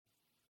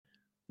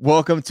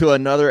Welcome to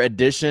another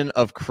edition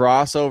of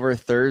Crossover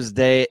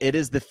Thursday. It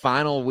is the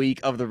final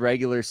week of the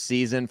regular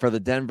season for the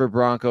Denver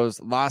Broncos,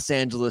 Los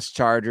Angeles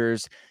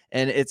Chargers,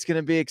 and it's going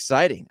to be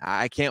exciting.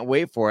 I can't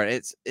wait for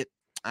it.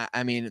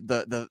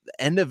 The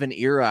end of an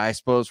era, I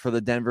suppose, for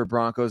the Denver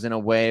Broncos in a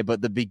way,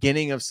 but the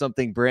beginning of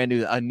something brand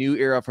new, a new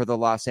era for the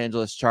Los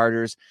Angeles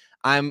Chargers.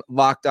 I'm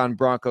Locked On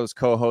Broncos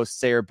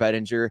co-host Sarah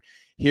Bettinger,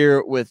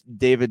 here with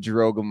David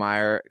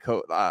Drogemeyer,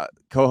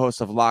 co-host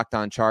of Locked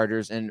On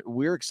Chargers, and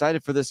we're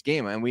excited for this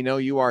game, and we know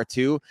you are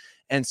too,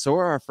 and so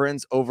are our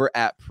friends over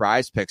at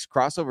Prize Picks.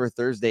 Crossover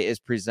Thursday is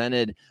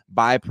presented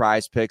by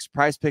Prize Picks.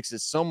 Prize Picks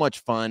is so much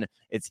fun.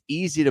 It's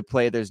easy to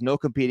play. There's no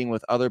competing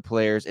with other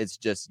players. It's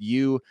just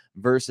you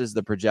versus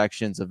the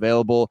projections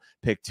available.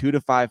 Pick 2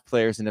 to 5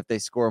 players, and if they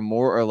score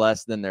more or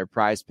less than their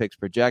Prize Picks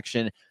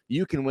projection,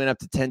 you can win up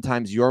to 10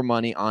 times your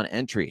money on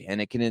entry,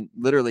 and it can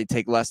literally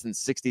take less than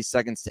 60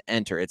 seconds to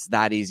enter. It's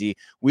that easy.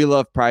 We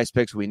love Prize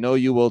Picks. We know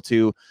you will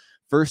too.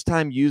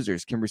 First-time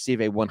users can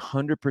receive a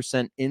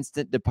 100%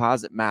 instant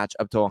deposit match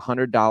up to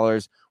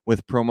 $100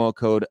 with promo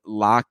code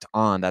Locked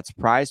On. That's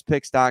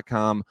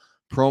prizepicks.com,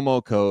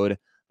 promo code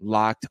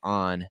Locked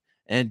On.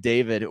 And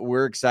David,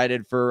 we're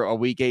excited for a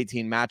Week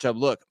 18 matchup.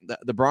 Look,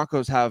 the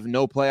Broncos have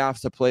no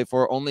playoffs to play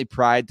for, only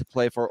pride to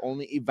play for,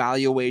 only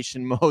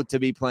evaluation mode to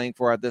be playing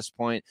for at this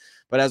point.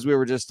 But as we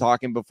were just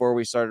talking before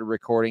we started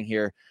recording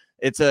here,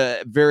 it's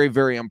a very,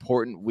 very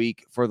important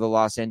week for the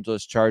Los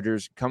Angeles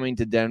Chargers coming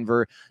to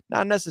Denver.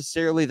 Not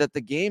necessarily that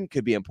the game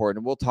could be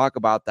important. We'll talk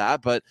about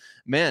that. But,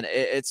 man,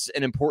 it's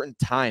an important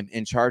time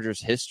in Chargers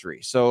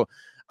history. So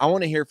I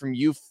want to hear from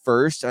you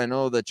first. I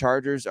know the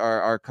Chargers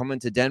are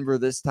coming to Denver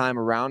this time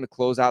around to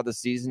close out the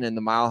season in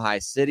the Mile High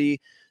City.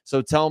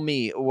 So tell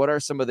me, what are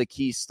some of the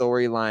key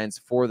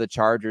storylines for the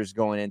Chargers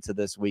going into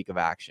this week of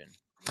action?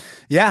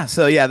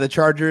 The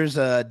Chargers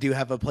do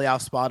have a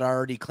playoff spot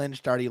already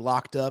clinched, already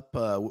locked up,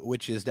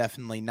 which is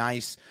definitely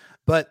nice.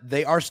 But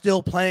they are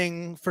still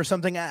playing for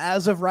something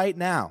as of right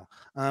now.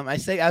 I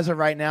say as of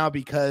right now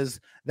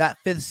because that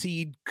 5th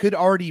seed could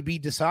already be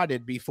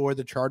decided before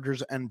the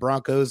Chargers and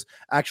Broncos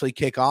actually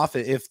kick off.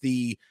 If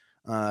the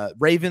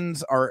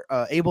Ravens are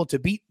able to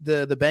beat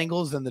the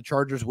Bengals, then the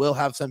Chargers will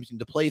have something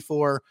to play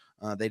for.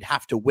 They'd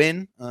have to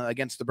win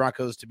against the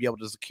Broncos to be able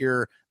to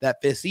secure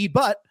that 5th seed.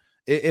 But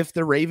if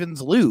the Ravens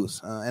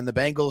lose and the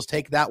Bengals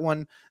take that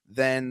one,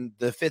 then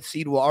the 5th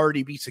seed will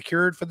already be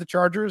secured for the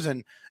Chargers,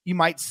 and you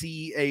might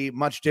see a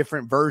much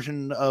different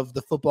version of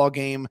the football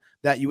game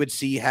that you would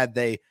see had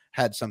they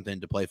had something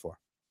to play for.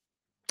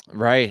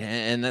 Right,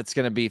 and that's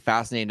going to be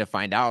fascinating to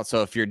find out.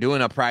 So if you're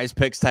doing a Prize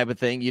Picks type of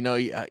thing, you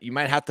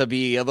might have to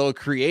be a little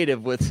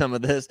creative with some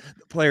of the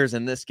players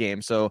in this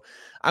game. So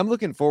I'm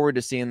looking forward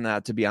to seeing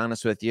that, to be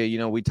honest with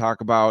you. We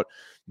talk about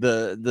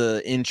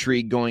the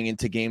intrigue going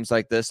into games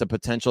like this, the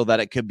potential that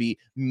it could be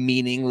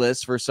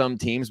meaningless for some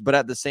teams, but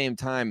at the same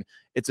time,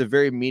 it's a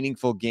very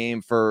meaningful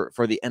game for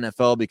the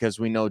NFL because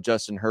we know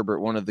Justin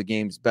Herbert, one of the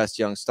game's best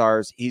young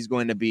stars, he's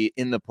going to be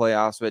in the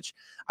playoffs, which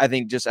I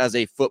think just as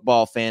a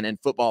football fan and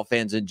football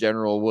fans in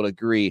general would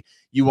agree,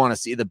 you want to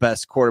see the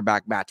best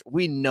quarterback match.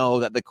 We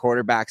know that the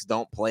quarterbacks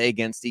don't play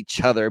against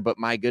each other, but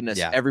my goodness,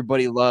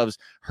 Everybody loves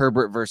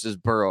Herbert versus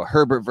Burrow,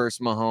 Herbert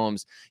versus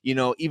Mahomes.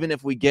 Even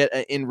if we get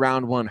in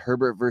round 1,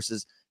 Herbert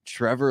versus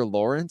Trevor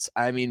Lawrence,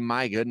 I mean,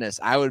 my goodness,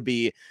 I would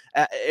be,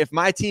 if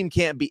my team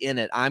can't be in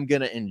it, I'm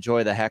going to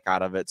enjoy the heck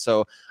out of it.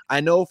 So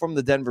I know from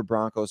the Denver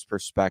Broncos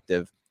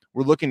perspective,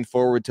 we're looking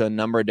forward to a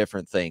number of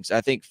different things. I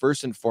think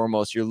first and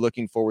foremost, you're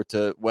looking forward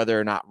to whether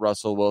or not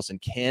Russell Wilson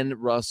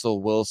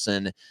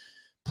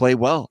play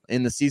well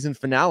in the season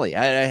finale.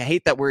 I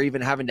hate that we're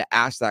even having to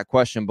ask that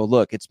question, but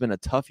look, it's been a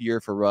tough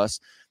year for Russ.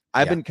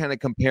 I've been kind of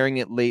comparing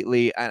it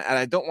lately, and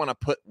I don't want to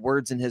put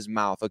words in his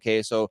mouth,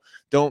 okay? So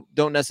don't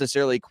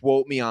necessarily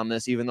quote me on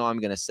this, even though I'm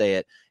going to say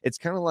it. It's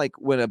kind of like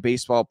when a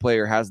baseball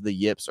player has the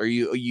yips, or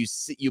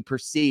you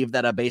perceive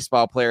that a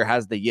baseball player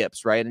has the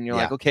yips, right? And you're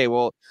like, okay,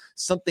 well,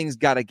 something's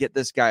got to get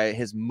this guy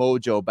his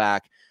mojo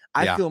back.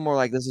 I feel more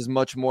like this is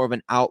much more of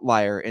an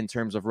outlier in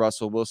terms of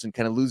Russell Wilson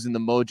kind of losing the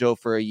mojo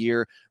for a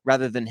year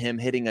rather than him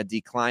hitting a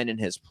decline in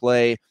his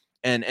play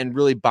and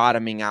really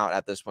bottoming out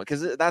at this point,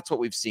 because that's what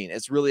we've seen.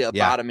 It's really a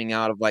bottoming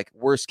out of like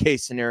worst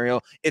case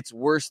scenario. It's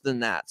worse than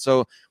that.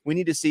 So we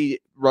need to see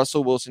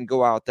Russell Wilson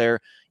go out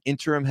there,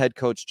 interim head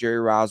coach Jerry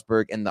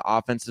Rosburg and the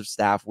offensive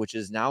staff, which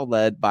is now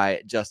led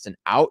by Justin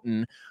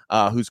Outen,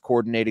 who's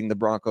coordinating the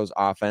Broncos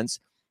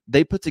offense.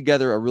 They put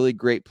together a really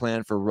great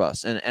plan for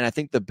Russ. And I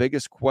think the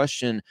biggest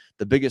question,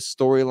 the biggest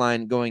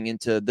storyline going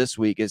into this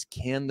week is,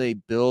 can they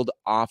build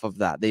off of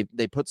that?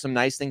 They put some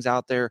nice things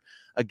out there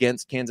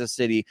against Kansas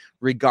City,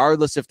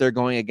 regardless if they're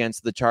going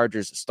against the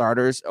Chargers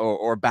starters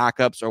or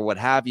backups or what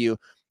have you.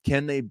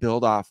 Can they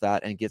build off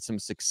that and get some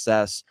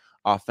success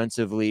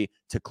offensively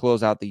to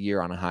close out the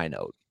year on a high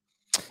note?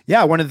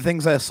 Yeah, one of the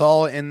things I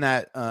saw in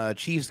that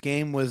Chiefs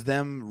game was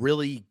them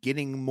really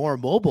getting more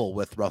mobile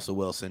with Russell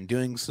Wilson,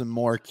 doing some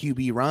more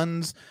QB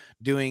runs,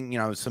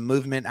 doing some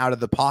movement out of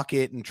the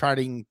pocket, and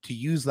trying to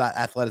use that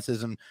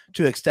athleticism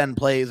to extend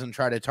plays and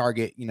try to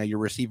target your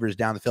receivers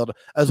down the field,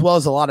 as well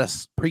as a lot of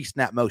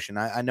pre-snap motion.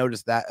 I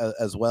noticed that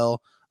as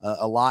well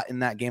a lot in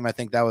that game. I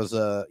think that was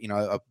a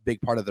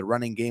big part of the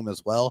running game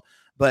as well.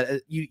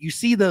 But you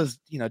see those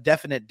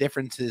definite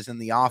differences in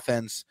the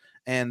offense,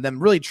 and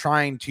them really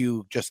trying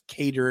to just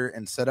cater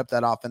and set up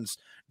that offense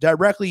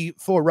directly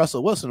for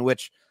Russell Wilson,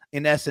 which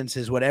in essence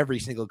is what every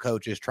single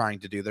coach is trying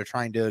to do. They're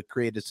trying to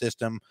create a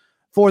system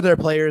for their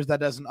players. That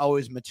doesn't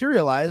always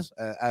materialize,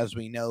 as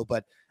we know,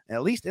 but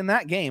at least in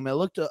that game, it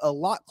looked a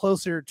lot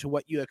closer to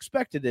what you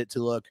expected it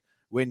to look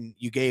when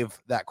you gave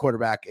that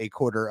quarterback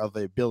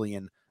 $250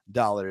 million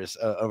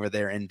over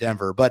there in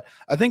Denver. But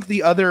I think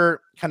the other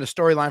kind of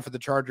storyline for the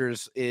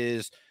Chargers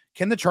is,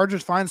 can the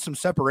Chargers find some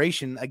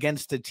separation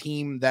against a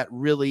team that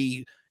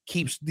really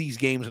keeps these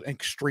games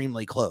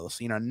extremely close?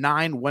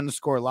 9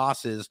 one-score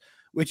losses,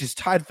 which is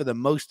tied for the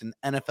most in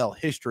NFL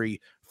history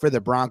for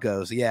the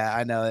Broncos. Yeah,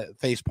 I know,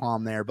 face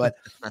palm there, but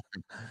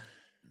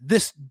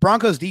this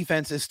Broncos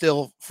defense is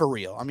still for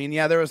real. I mean,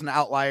 yeah, there was an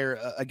outlier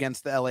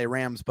against the LA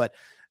Rams, but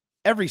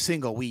every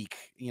single week,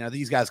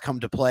 these guys come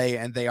to play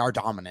and they are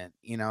dominant,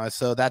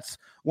 so that's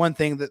one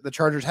thing. That the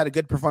Chargers had a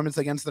good performance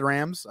against the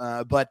Rams,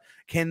 but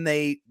can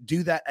they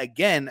do that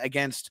again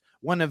against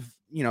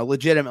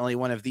legitimately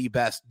one of the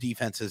best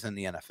defenses in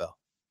the NFL?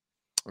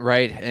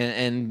 Right.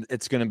 And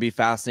it's going to be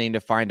fascinating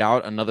to find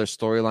out another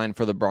storyline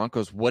for the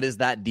Broncos. What is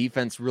that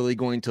defense really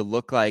going to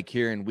look like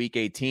here in week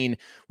 18?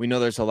 We know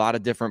there's a lot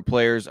of different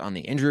players on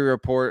the injury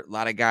report, a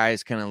lot of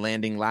guys kind of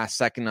landing last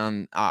second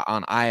on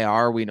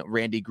IR. We know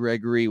Randy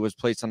Gregory was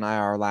placed on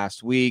IR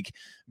last week.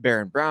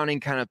 Baron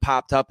Browning kind of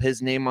popped up,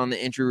 his name on the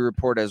injury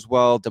report as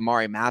well.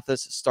 Damari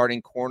Mathis,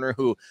 starting corner,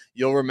 who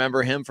you'll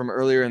remember him from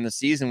earlier in the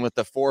season with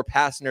the 4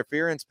 pass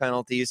interference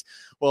penalties.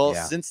 Well,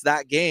 since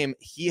that game,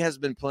 he has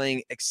been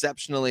playing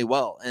exceptionally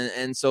well.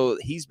 And so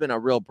he's been a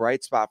real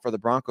bright spot for the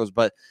Broncos.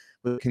 But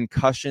with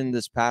concussion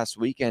this past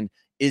weekend,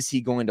 is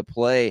he going to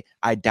play?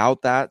 I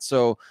doubt that.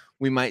 So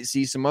we might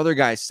see some other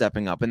guys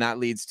stepping up. And that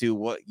leads to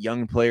what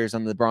young players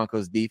on the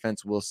Broncos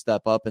defense will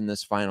step up in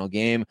this final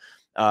game.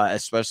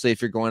 Especially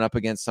if you're going up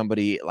against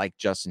somebody like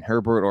Justin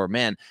Herbert, or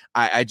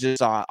I just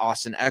saw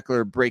Austin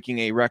Eckler breaking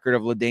a record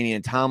of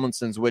LaDainian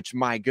Tomlinson's, which,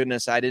 my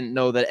goodness, I didn't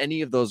know that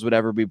any of those would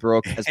ever be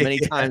broke as many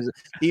times.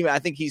 I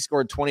think he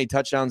scored 20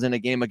 touchdowns in a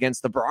game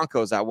against the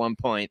Broncos at one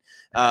point.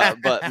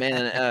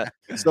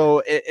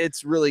 So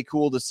it's really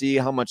cool to see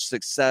how much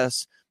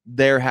success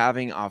they're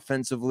having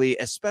offensively,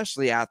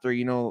 especially after,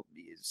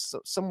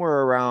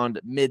 somewhere around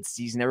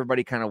mid-season,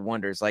 everybody kind of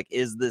wonders, like,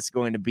 is this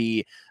going to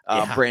be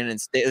Brandon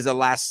is a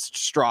last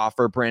straw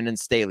for Brandon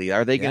Staley?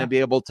 Are they going to be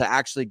able to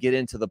actually get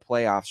into the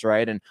playoffs,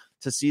 right? And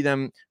to see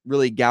them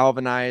really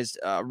galvanized,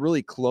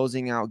 really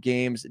closing out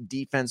games,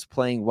 defense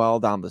playing well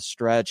down the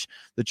stretch,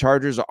 the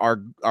Chargers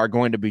are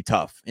going to be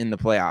tough in the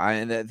playoff.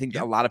 And I think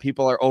a lot of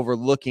people are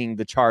overlooking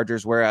the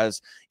Chargers,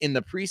 whereas in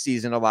the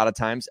preseason, a lot of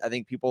times I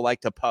think people like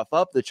to puff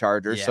up the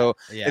Chargers.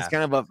 It's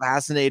kind of a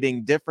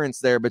fascinating difference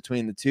there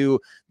between the two.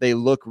 They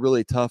look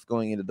really tough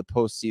going into the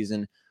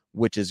postseason,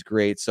 which is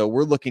great. So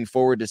we're looking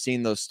forward to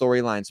seeing those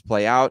storylines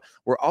play out.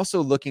 We're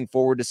also looking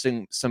forward to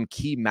seeing some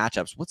key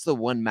matchups. What's the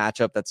one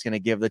matchup that's going to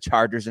give the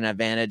Chargers an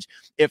advantage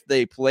if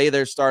they play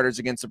their starters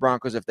against the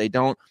Broncos? If they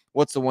don't,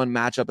 what's the one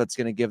matchup that's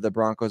going to give the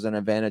Broncos an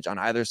advantage on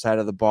either side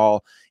of the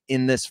ball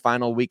in this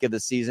final week of the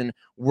season?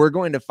 We're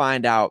going to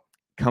find out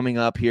coming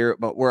up here,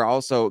 but we're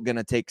also going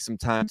to take some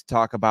time to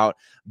talk about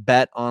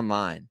Bet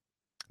Online.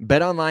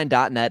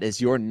 BetOnline.net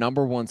is your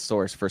number one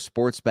source for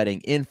sports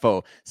betting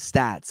info,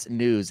 stats,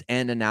 news,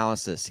 and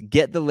analysis.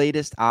 Get the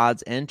latest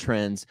odds and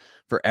trends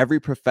for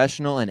every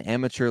professional and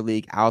amateur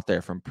league out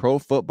there, from pro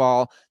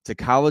football to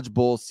college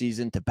bowl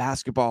season to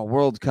basketball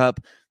World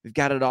Cup. We've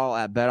got it all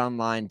at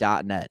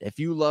BetOnline.net. If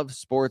you love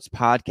sports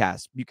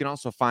podcasts, you can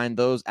also find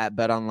those at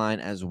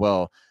BetOnline as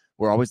well.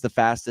 We're always the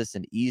fastest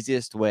and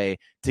easiest way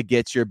to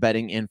get your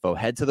betting info.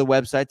 Head to the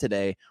website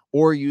today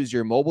or use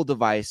your mobile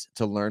device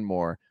to learn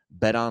more.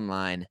 Bet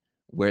Online,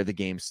 where the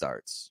game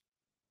starts.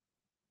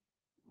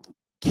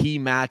 Key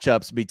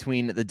matchups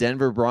between the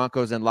Denver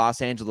Broncos and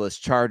Los Angeles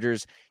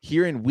Chargers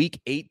here in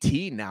week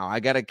 18 now. I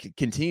got to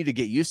continue to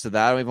get used to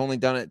that. We've only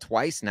done it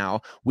twice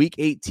now. Week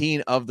 18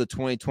 of the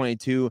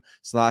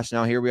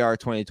 2022/now here we are,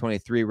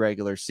 2023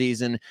 regular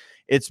season.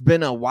 It's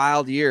been a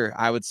wild year,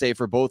 I would say,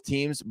 for both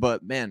teams,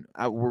 but man,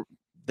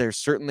 there's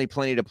certainly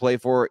plenty to play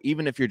for,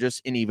 even if you're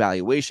just in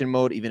evaluation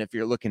mode, even if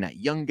you're looking at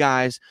young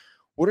guys.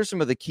 What are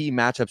some of the key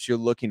matchups you're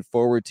looking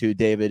forward to,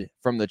 David,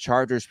 from the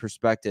Chargers'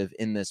 perspective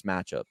in this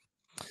matchup?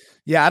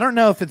 Yeah, I don't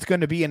know if it's going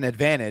to be an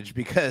advantage,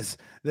 because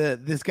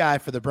this guy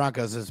for the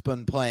Broncos has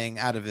been playing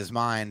out of his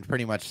mind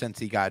pretty much since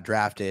he got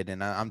drafted.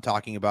 And I'm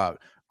talking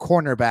about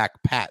cornerback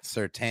Pat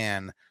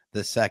Surtain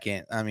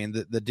II. I mean,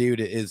 the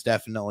dude is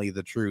definitely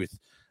the truth.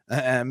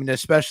 I mean,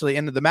 especially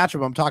in the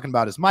matchup I'm talking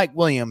about is Mike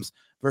Williams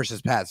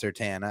versus Pat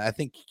Surtain. I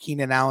think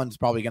Keenan Allen's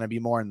probably going to be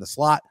more in the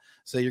slot.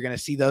 So you're going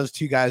to see those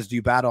two guys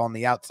do battle on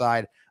the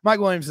outside. Mike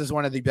Williams is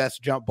one of the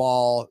best jump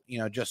ball,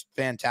 just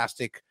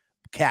fantastic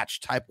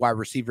catch type wide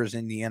receivers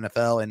in the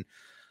NFL. And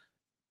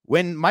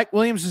when Mike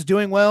Williams is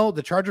doing well,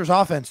 the Chargers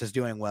offense is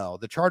doing well.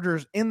 The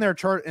Chargers in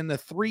the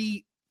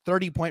 3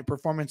 30-point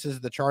performances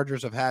the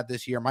Chargers have had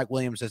this year, Mike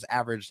Williams has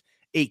averaged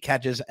 8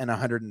 catches and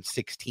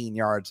 116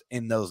 yards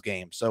in those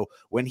games. So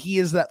when he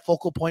is that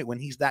focal point, when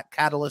he's that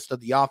catalyst of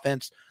the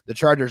offense, the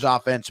Chargers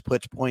offense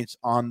puts points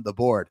on the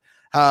board.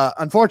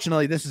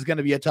 Unfortunately, this is going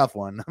to be a tough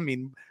one. I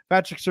mean,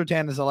 Patrick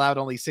Surtain has allowed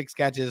only 6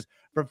 catches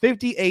for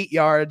 58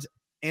 yards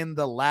in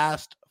the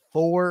last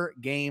 4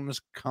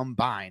 games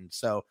combined.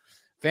 So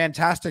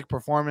fantastic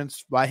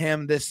performance by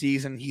him this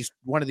season. He's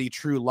one of the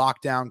true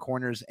lockdown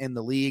corners in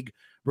the league,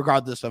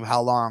 regardless of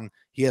how long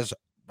he has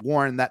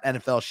worn that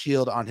NFL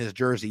shield on his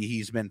jersey.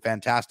 He's been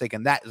fantastic,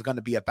 and that is going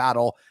to be a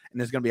battle,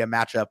 and it's going to be a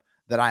matchup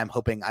that I am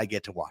hoping I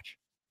get to watch.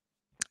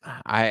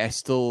 I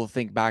still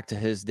think back to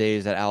his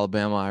days at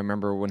Alabama. I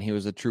remember when he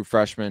was a true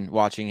freshman,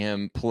 watching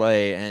him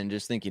play and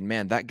just thinking,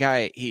 man, that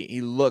guy, he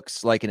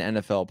looks like an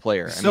NFL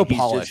player. So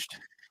polished.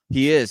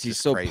 He is. He's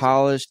so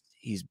polished.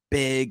 He's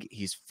big.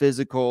 He's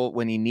physical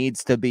when he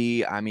needs to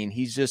be. I mean,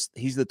 he's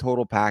the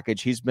total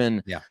package. He's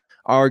been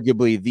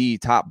arguably the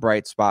top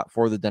bright spot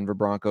for the Denver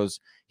Broncos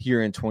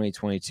here in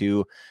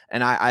 2022.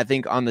 And I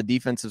think on the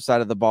defensive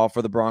side of the ball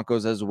for the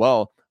Broncos as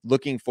well,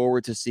 looking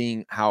forward to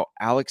seeing how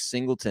Alex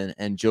Singleton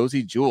and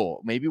Josey Jewell,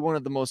 maybe one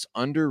of the most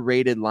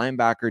underrated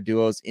linebacker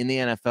duos in the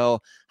NFL,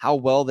 how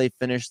well they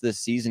finished this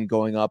season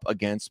going up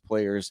against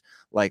players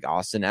like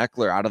Austin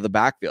Eckler out of the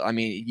backfield. I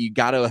mean, you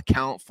got to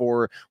account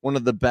for one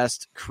of the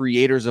best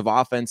creators of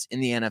offense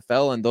in the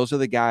NFL, and those are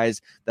the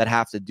guys that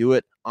have to do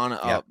it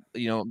on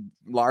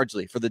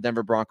largely for the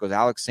Denver Broncos.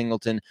 Alex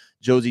Singleton,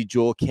 Josey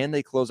Jewell, can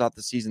they close out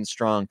the season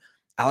strong?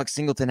 Alex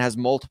Singleton has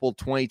multiple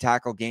 20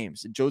 tackle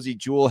games. Josey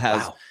Jewell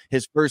has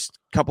his first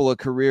couple of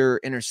career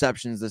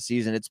interceptions this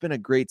season. It's been a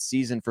great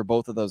season for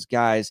both of those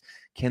guys.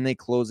 Can they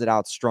close it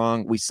out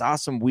strong? We saw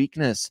some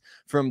weakness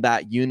from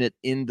that unit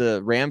in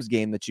the Rams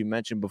game that you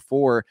mentioned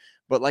before,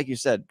 but like you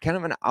said, kind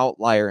of an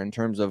outlier in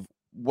terms of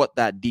what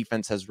that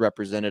defense has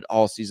represented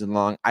all season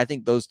long. I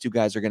think those two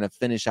guys are going to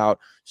finish out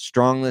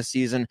strong this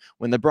season.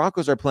 When the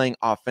Broncos are playing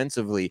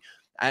offensively,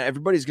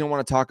 everybody's going to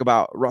want to talk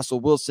about Russell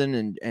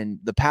Wilson and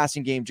the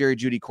passing game, Jerry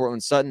Jeudy,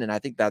 Courtland Sutton, and I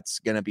think that's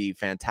going to be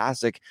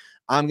fantastic.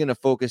 I'm going to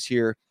focus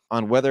here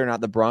on whether or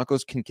not the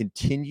Broncos can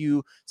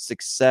continue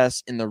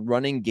success in the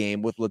running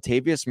game with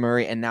Latavius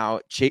Murray and now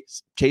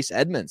Chase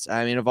Edmonds.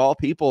 I mean, of all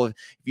people, if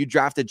you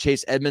drafted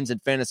Chase Edmonds in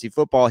fantasy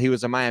football, he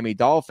was a Miami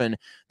Dolphin.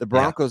 The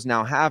Broncos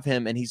now have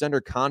him, and he's under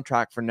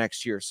contract for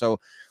next year. So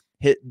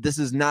this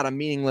is not a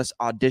meaningless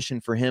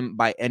audition for him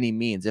by any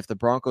means. If the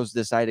Broncos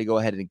decide to go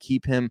ahead and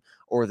keep him,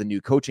 or the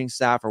new coaching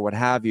staff or what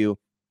have you,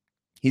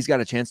 he's got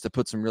a chance to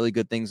put some really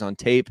good things on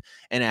tape.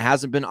 And it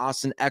hasn't been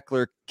Austin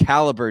Eckler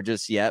caliber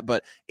just yet,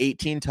 but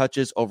 18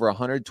 touches, over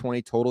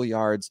 120 total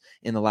yards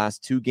in the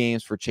last 2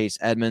 games for Chase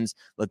Edmonds.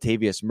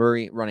 Latavius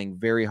Murray running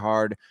very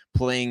hard,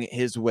 playing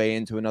his way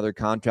into another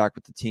contract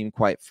with the team,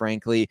 quite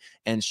frankly.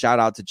 And shout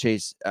out to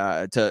Chase,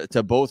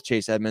 to both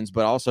Chase Edmonds,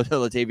 but also to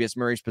Latavius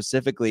Murray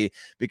specifically,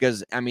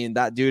 because I mean,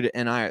 that dude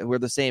and we're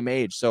the same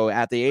age. So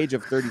at the age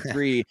of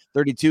 33,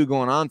 32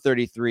 going on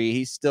 33,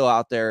 he's still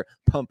out there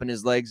pumping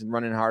his legs and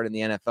running hard in the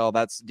NFL.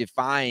 That's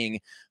defying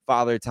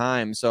father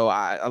time. So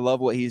I love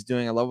what he's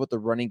doing. I love what the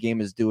running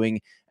game is doing.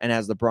 And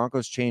as the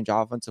Broncos change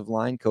offensive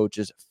line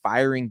coaches,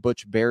 firing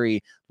Butch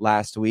Barry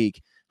last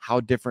week, how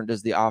different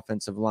does the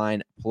offensive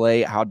line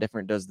play? How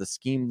different does the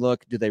scheme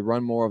look? Do they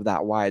run more of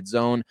that wide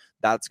zone?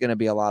 That's going to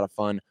be a lot of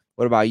fun.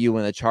 What about you?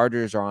 When the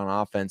Chargers are on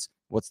offense,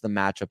 what's the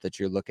matchup that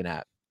you're looking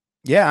at?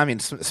 Yeah, I mean,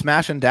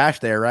 smash and dash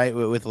there, right?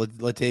 With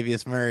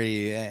Latavius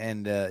Murray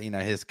and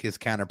his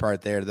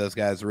counterpart there. Those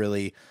guys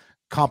really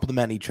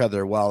complement each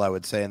other well, I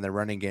would say, in the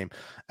running game.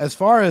 As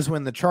far as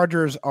when the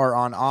Chargers are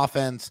on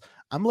offense,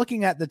 I'm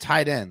looking at the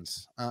tight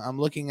ends. I'm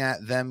looking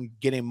at them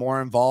getting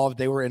more involved.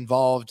 They were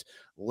involved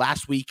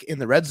last week in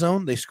the red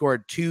zone. They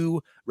scored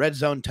 2 red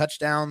zone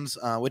touchdowns,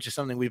 which is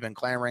something we've been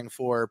clamoring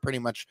for pretty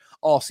much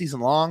all season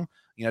long.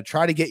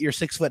 Try to get your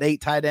 6'8"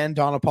 tight end,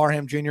 Donald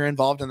Parham Jr.,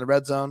 involved in the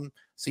red zone.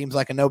 Seems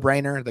like a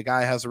no-brainer. The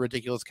guy has a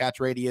ridiculous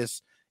catch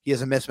radius. He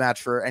is a mismatch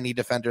for any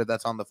defender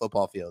that's on the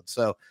football field.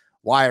 So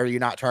why are you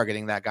not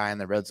targeting that guy in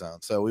the red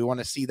zone? So we want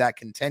to see that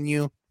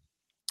continue.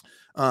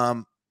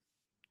 And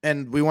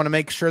we want to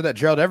make sure that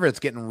Gerald Everett's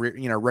getting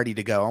ready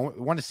to go.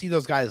 We want to see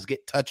those guys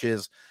get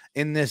touches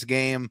in this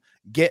game,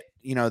 get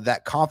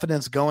that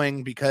confidence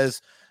going,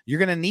 because you're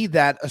going to need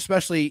that,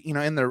 especially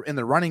in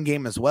the running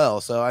game as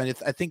well. So I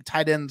think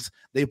tight ends,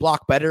 they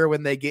block better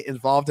when they get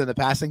involved in the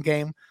passing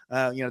game.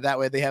 That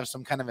way they have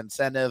some kind of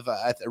incentive.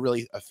 I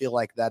feel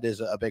like that is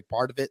a big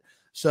part of it.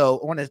 So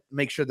I want to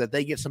make sure that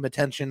they get some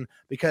attention,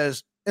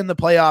 because in the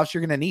playoffs,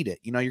 you're going to need it.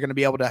 You're going to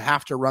be able to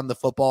have to run the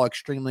football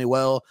extremely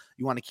well.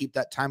 You want to keep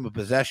that time of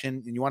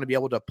possession, and you want to be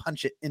able to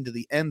punch it into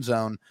the end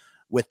zone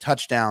with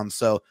touchdowns.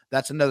 So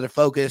that's another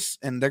focus,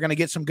 and they're going to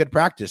get some good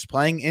practice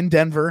playing in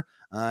Denver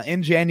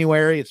in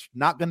January. It's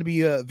not going to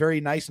be a very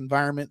nice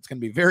environment. It's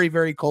going to be very,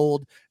 very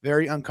cold,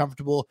 very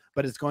uncomfortable,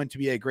 but it's going to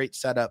be a great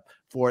setup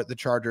for the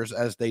Chargers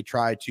as they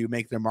try to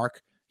make their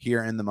mark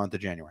here in the month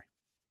of January.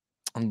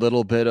 A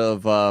little bit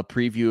of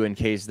preview in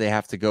case they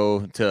have to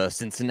go to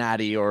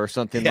Cincinnati or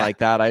something like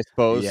that, I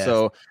suppose. Yes.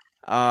 So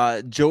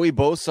Joey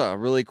Bosa,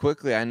 really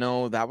quickly, I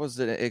know that was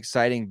an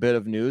exciting bit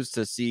of news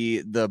to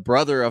see the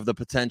brother of the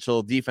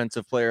potential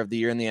defensive player of the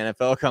year in the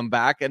NFL come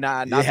back. And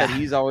not that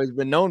he's always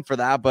been known for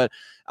that, but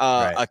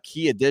a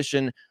key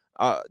addition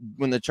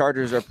when the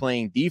Chargers are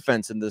playing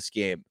defense in this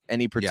game.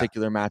 Any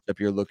particular matchup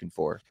you're looking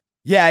for?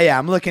 Yeah.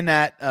 I'm looking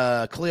at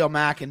Khalil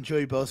Mack and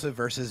Joey Bosa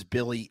versus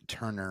Billy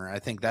Turner. I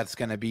think that's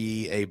going to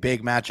be a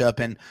big matchup.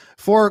 And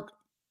for,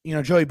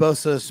 Joey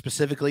Bosa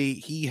specifically,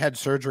 he had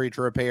surgery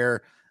to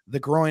repair the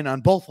groin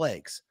on both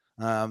legs.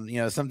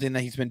 Something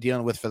that he's been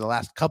dealing with for the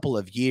last couple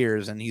of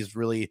years, and he's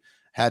really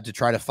had to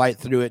try to fight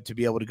through it to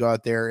be able to go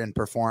out there and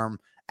perform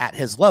at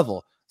his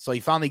level. So he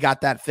finally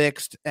got that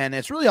fixed, and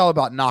it's really all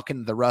about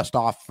knocking the rust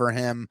off for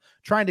him,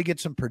 trying to get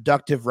some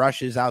productive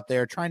rushes out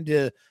there, trying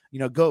to,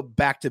 go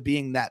back to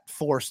being that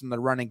force in the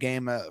running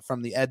game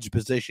from the edge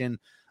position.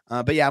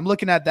 But I'm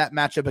looking at that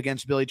matchup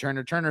against Billy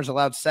Turner. Turner's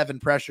allowed 7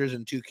 pressures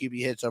and 2 QB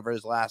hits over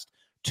his last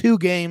 2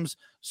 games.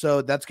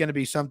 So that's going to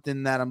be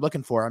something that I'm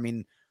looking for. I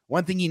mean,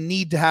 one thing you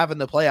need to have in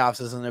the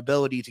playoffs is an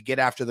ability to get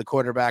after the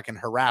quarterback and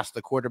harass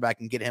the quarterback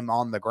and get him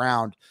on the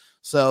ground.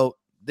 So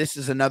this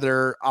is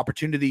another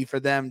opportunity for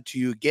them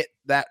to get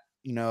that,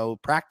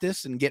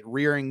 practice and get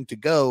rearing to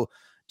go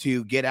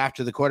to get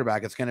after the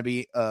quarterback. It's going to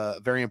be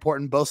very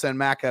important. Bosa and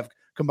Mack have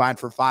combined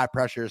for 5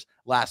 pressures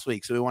last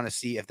week. So we want to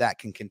see if that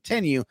can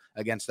continue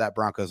against that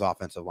Broncos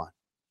offensive line.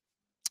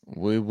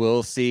 We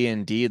will see.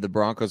 Indeed, the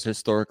Broncos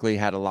historically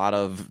had a lot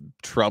of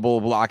trouble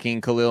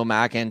blocking Khalil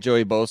Mack and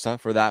Joey Bosa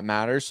for that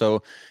matter.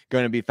 So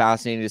going to be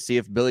fascinating to see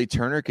if Billy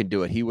Turner can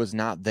do it. He was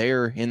not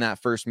there in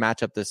that first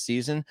matchup this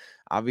season.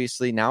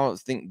 Obviously, now I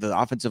think the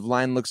offensive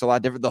line looks a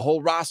lot different. The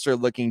whole roster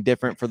looking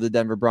different for the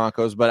Denver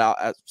Broncos,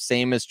 but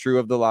same is true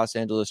of the Los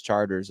Angeles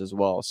Chargers as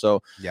well.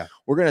 So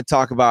we're going to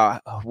talk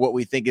about what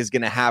we think is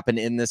going to happen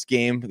in this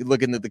game,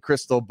 looking at the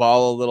crystal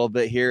ball a little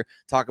bit here,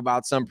 talk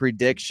about some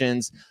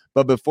predictions.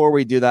 But before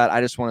we do that, I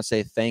just want to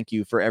say thank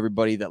you for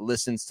everybody that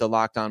listens to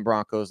Locked On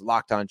Broncos,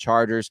 Locked On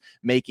Chargers,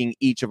 making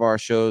each of our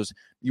shows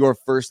your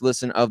first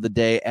listen of the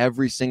day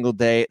every single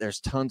day. There's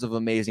tons of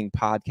amazing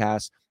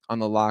podcasts on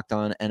the Locked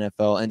On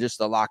NFL and just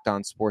the Locked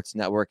On Sports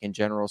Network in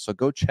general. So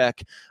go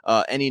check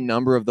any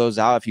number of those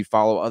out if you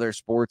follow other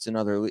sports and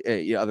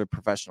other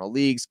professional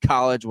leagues,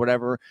 college,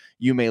 whatever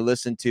you may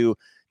listen to.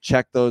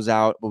 Check those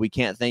out. But we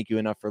can't thank you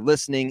enough for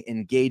listening,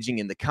 engaging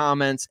in the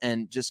comments,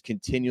 and just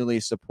continually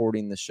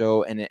supporting the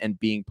show and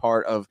being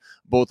part of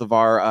both of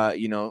our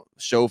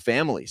show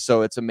family.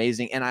 So it's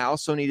amazing. And I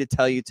also need to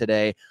tell you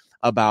today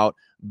about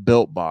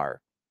Built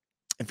Bar.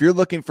 If you're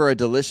looking for a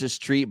delicious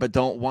treat but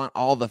don't want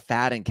all the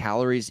fat and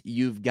calories,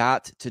 you've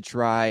got to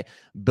try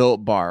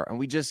Built Bar. And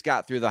we just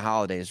got through the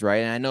holidays,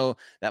 right? And I know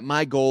that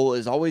my goal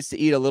is always to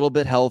eat a little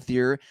bit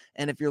healthier.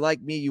 And if you're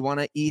like me, you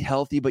want to eat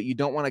healthy, but you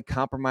don't want to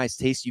compromise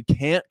taste. You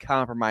can't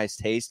compromise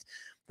taste.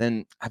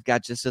 Then I've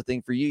got just a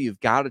thing for you.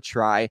 You've got to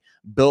try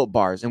Built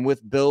Bars. And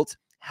with Built,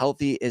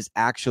 healthy is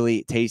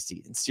actually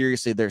tasty. And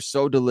seriously, they're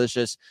so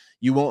delicious,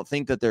 you won't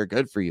think that they're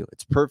good for you.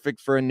 It's perfect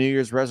for a New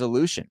Year's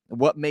resolution.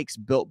 What makes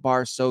Built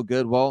Bar so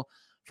good? Well,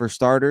 for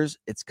starters,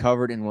 it's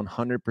covered in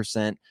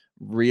 100%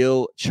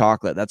 real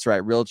chocolate. That's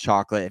right, real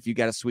chocolate. If you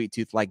got a sweet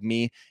tooth like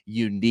me,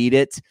 you need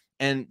it.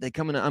 And they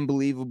come in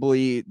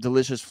unbelievably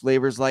delicious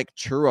flavors like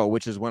churro,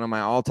 which is one of my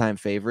all-time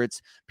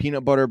favorites,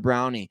 peanut butter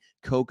brownie,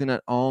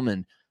 coconut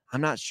almond. I'm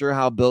not sure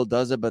how Built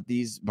does it, but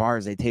these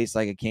bars, they taste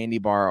like a candy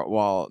bar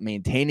while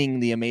maintaining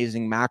the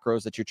amazing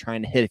macros that you're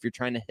trying to hit. If you're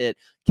trying to hit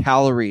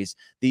calories,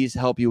 these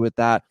help you with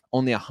that.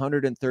 Only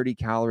 130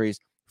 calories,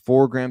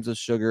 4 grams of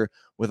sugar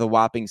with a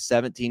whopping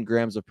 17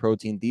 grams of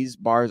protein. These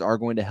bars are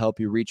going to help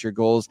you reach your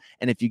goals.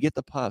 And if you get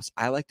the puffs,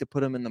 I like to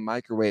put them in the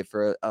microwave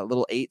for a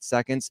little 8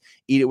 seconds,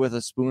 eat it with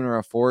a spoon or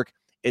a fork.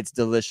 It's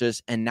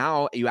delicious. And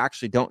now you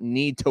actually don't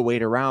need to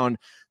wait around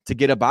to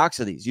get a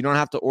box of these. You don't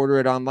have to order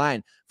it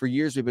online. For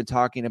years, we've been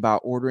talking about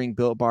ordering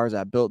Built Bars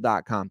at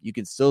Built.com. You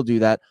can still do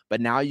that,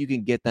 but now you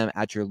can get them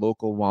at your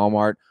local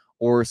Walmart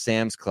or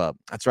Sam's Club.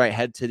 That's right.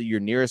 Head to your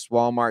nearest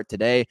Walmart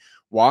today,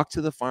 walk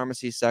to the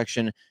pharmacy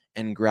section,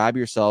 and grab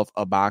yourself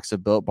a box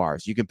of Built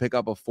Bars. You can pick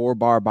up a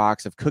 4-bar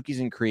box of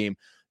cookies and cream,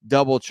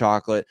 double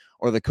chocolate,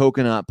 or the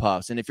coconut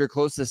puffs. And if you're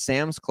close to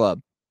Sam's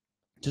Club,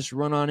 just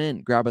run on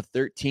in, grab a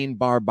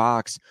 13-bar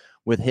box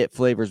with hit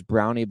flavors,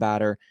 brownie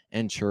batter,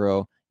 and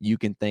churro. You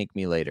can thank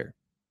me later.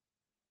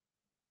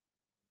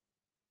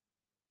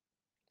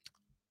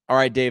 All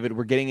right, David,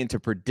 we're getting into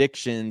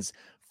predictions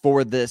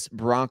for this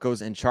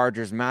Broncos and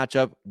Chargers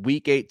matchup,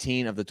 Week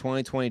 18 of the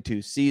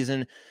 2022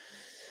 season.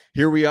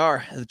 Here we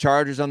are, the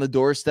Chargers on the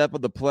doorstep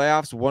of the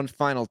playoffs, one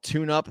final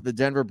tune-up, the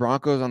Denver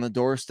Broncos on the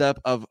doorstep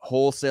of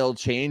wholesale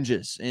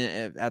changes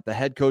at the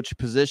head coach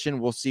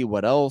position. We'll see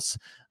what else.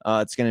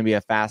 It's going to be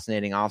a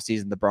fascinating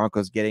offseason. The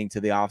Broncos getting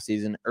to the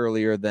offseason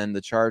earlier than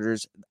the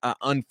Chargers.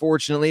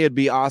 Unfortunately, it'd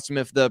be awesome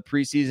if the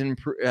preseason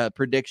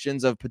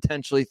predictions of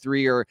potentially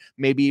 3 or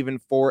maybe even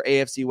 4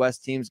 AFC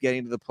West teams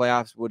getting to the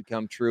playoffs would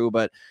come true,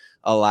 but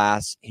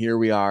alas, here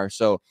we are.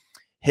 So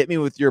hit me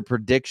with your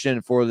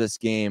prediction for this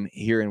game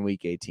here in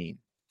Week 18.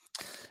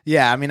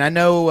 Yeah, I mean, I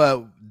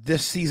know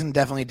this season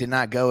definitely did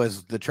not go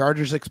as the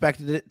Chargers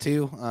expected it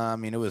to. I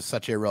mean, it was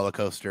such a roller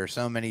coaster.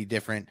 So many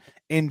different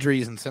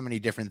injuries and so many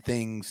different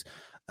things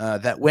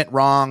that went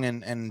wrong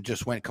and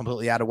just went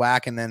completely out of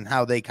whack. And then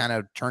how they kind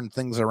of turned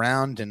things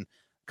around and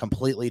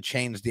completely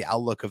changed the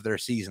outlook of their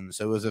season.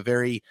 So it was a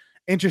very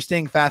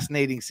interesting,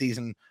 fascinating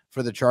season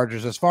for the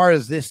Chargers. As far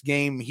as this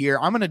game here,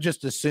 I'm going to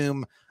just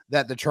assume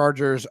that the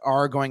Chargers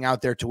are going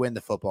out there to win the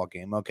football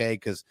game, okay?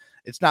 Because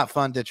it's not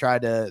fun to try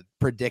to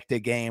predict a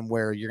game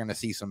where you're going to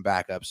see some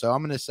backup. So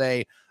I'm going to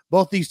say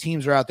both these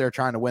teams are out there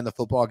trying to win the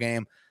football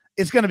game.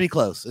 It's going to be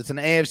close. It's an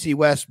AFC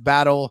West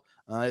battle.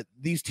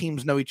 These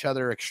teams know each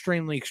other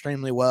extremely,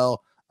 extremely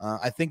well.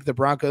 I think the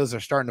Broncos are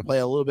starting to play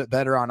a little bit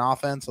better on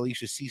offense. At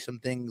least you see some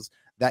things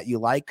that you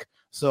like.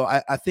 So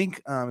I think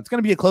it's going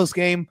to be a close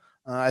game.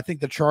 I think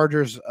the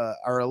Chargers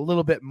are a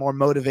little bit more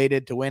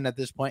motivated to win at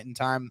this point in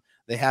time.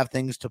 They have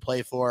things to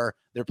play for.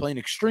 They're playing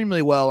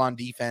extremely well on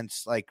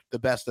defense, like the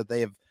best that they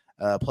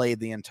have played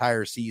the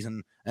entire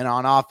season. And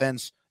on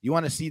offense, you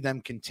want to see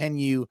them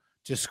continue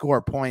to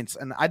score points.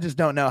 And I just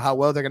don't know how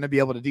well they're going to be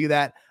able to do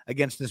that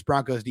against this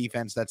Broncos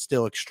defense that's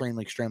still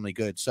extremely, extremely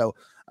good. So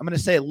I'm going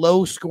to say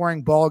low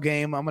scoring ball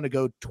game. I'm going to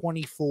go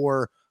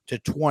 24-20.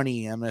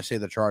 I'm going to say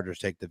the Chargers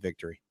take the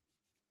victory.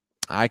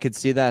 I could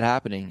see that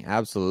happening.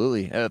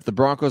 Absolutely. If the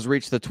Broncos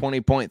reach the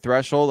 20-point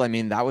threshold, I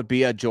mean, that would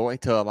be a joy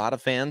to a lot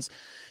of fans.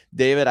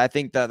 David, I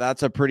think that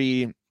that's a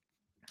pretty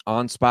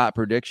on-spot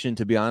prediction,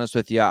 to be honest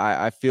with you.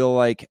 I feel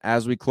like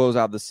as we close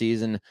out the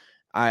season,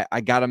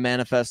 I got to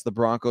manifest the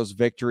Broncos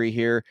victory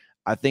here.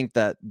 I think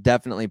that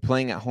definitely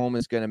playing at home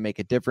is going to make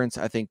a difference.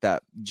 I think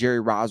that Jerry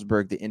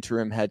Rosburg, the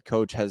interim head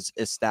coach, has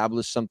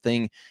established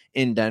something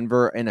in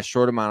Denver in a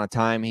short amount of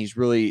time. He's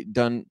really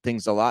done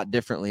things a lot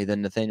differently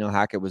than Nathaniel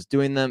Hackett was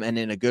doing them, and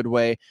in a good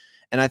way.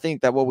 And I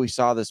think that what we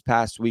saw this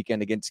past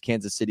weekend against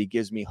Kansas City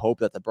gives me hope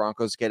that the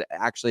Broncos could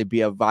actually be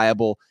a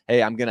viable,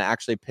 hey, I'm going to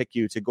actually pick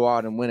you to go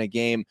out and win a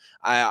game.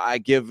 I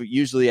give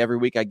usually every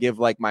week, I give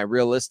like my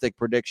realistic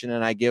prediction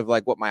and I give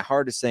like what my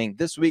heart is saying.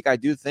 This week, I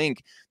do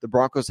think the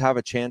Broncos have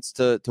a chance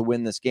to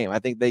win this game. I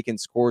think they can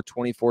score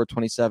 24,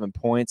 27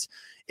 points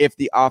if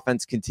the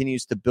offense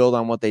continues to build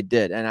on what they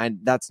did. And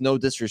that's no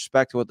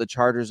disrespect to what the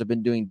Chargers have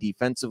been doing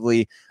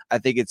defensively. I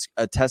think it's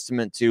a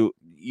testament to,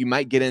 you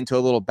might get into a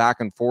little back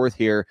and forth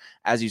here.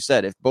 As you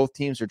said, if both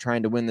teams are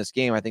trying to win this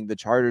game, I think the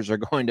Chargers are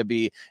going to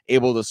be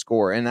able to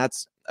score. And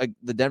that's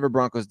the Denver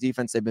Broncos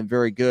defense. They've been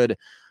very good.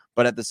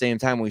 But at the same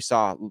time, we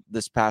saw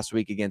this past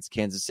week against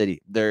Kansas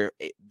City,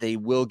 they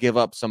will give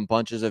up some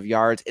bunches of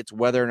yards. It's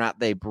whether or not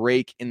they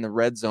break in the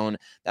red zone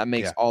that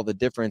makes all the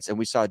difference. And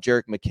we saw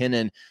Jerick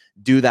McKinnon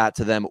do that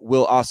to them.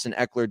 Will Austin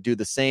Eckler do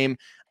the same?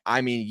 I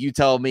mean, you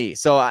tell me.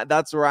 So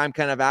that's where I'm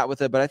kind of at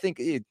with it. But I think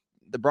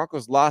the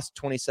Broncos lost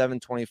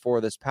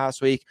 27-24 this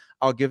past week.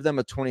 I'll give them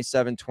a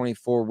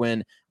 27-24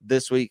 win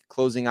this week,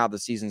 closing out the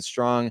season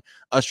strong,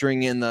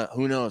 ushering in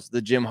who knows,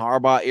 the Jim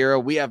Harbaugh era.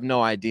 We have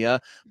no idea,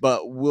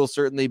 but we'll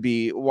certainly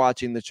be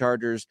watching the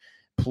Chargers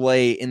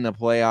play in the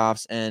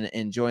playoffs and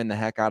enjoying the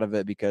heck out of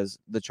it, because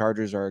the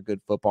Chargers are a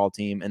good football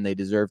team and they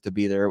deserve to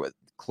be there with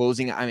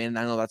closing. I mean,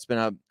 I know that's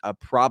been a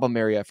problem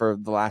area for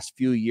the last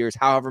few years,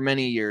 however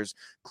many years,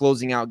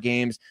 closing out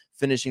games,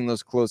 finishing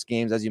those close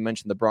games. As you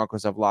mentioned, the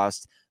Broncos have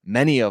lost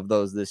many of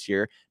those this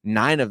year,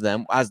 9 of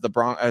them, as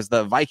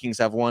the Vikings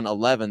have won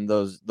 11,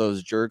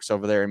 those jerks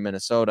over there in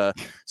Minnesota.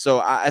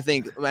 So I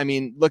think, I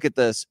mean, look at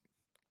this.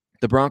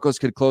 The Broncos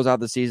could close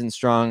out the season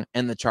strong,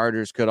 and the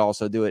Chargers could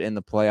also do it in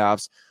the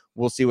playoffs.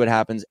 We'll see what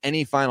happens.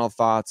 Any final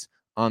thoughts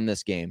on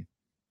this game?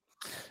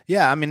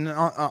 Yeah, I mean,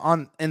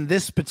 in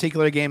this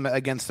particular game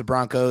against the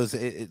Broncos,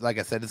 like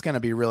I said, it's going to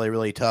be really,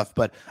 really tough.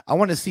 But I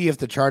want to see if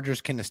the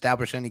Chargers can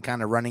establish any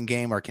kind of running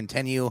game or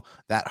continue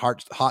that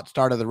hot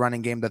start of the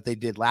running game that they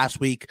did last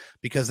week,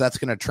 because that's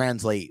going to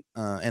translate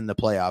in the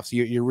playoffs.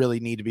 You really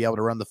need to be able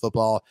to run the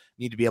football,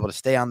 need to be able to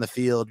stay on the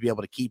field, be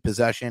able to keep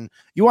possession.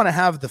 You want to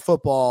have the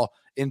football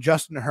in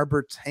Justin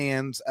Herbert's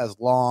hands as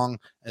long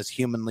as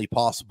humanly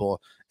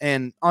possible.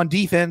 And on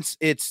defense,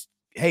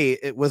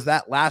 it was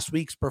that last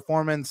week's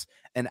performance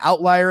an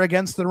outlier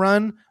against the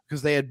run,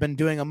 because they had been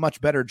doing a much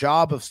better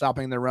job of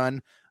stopping the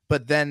run.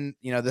 But then,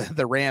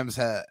 the Rams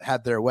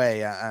had their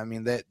way. I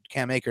mean, that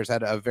Cam Akers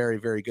had a very,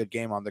 very good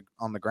game on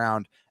the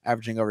ground,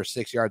 averaging over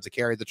 6 yards a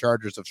carry. The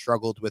Chargers have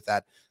struggled with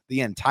that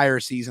the entire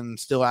season,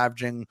 still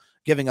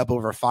giving up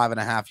over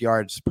 5.5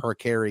 yards per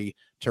carry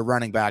to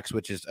running backs,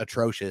 which is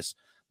atrocious.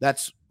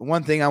 That's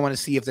one thing I want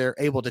to see if they're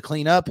able to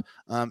clean up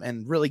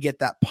and really get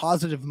that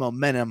positive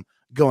momentum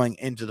going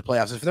into the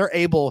playoffs. If they're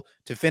able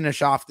to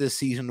finish off this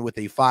season with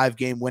a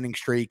 5-game winning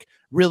streak,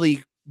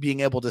 really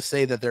being able to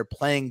say that they're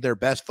playing their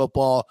best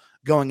football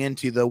going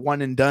into the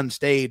one and done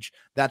stage,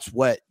 that's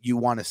what you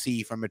want to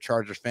see from a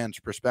Chargers fan's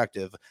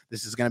perspective.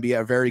 This is going to be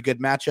a very good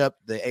matchup.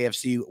 The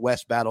AFC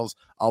West battles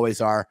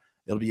always are.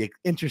 It'll be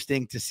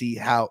interesting to see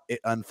how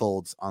it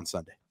unfolds on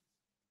Sunday.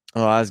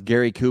 Well, as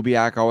Gary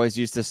Kubiak always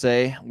used to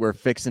say, we're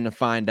fixing to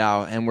find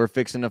out, and we're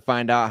fixing to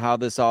find out how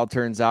this all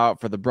turns out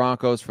for the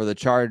Broncos, for the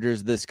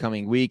Chargers this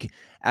coming week.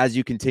 As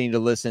you continue to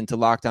listen to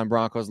Locked On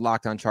Broncos,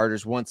 Locked On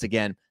Chargers, once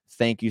again,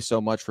 thank you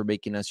so much for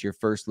making us your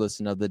first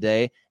listen of the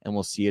day, and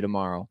we'll see you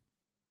tomorrow.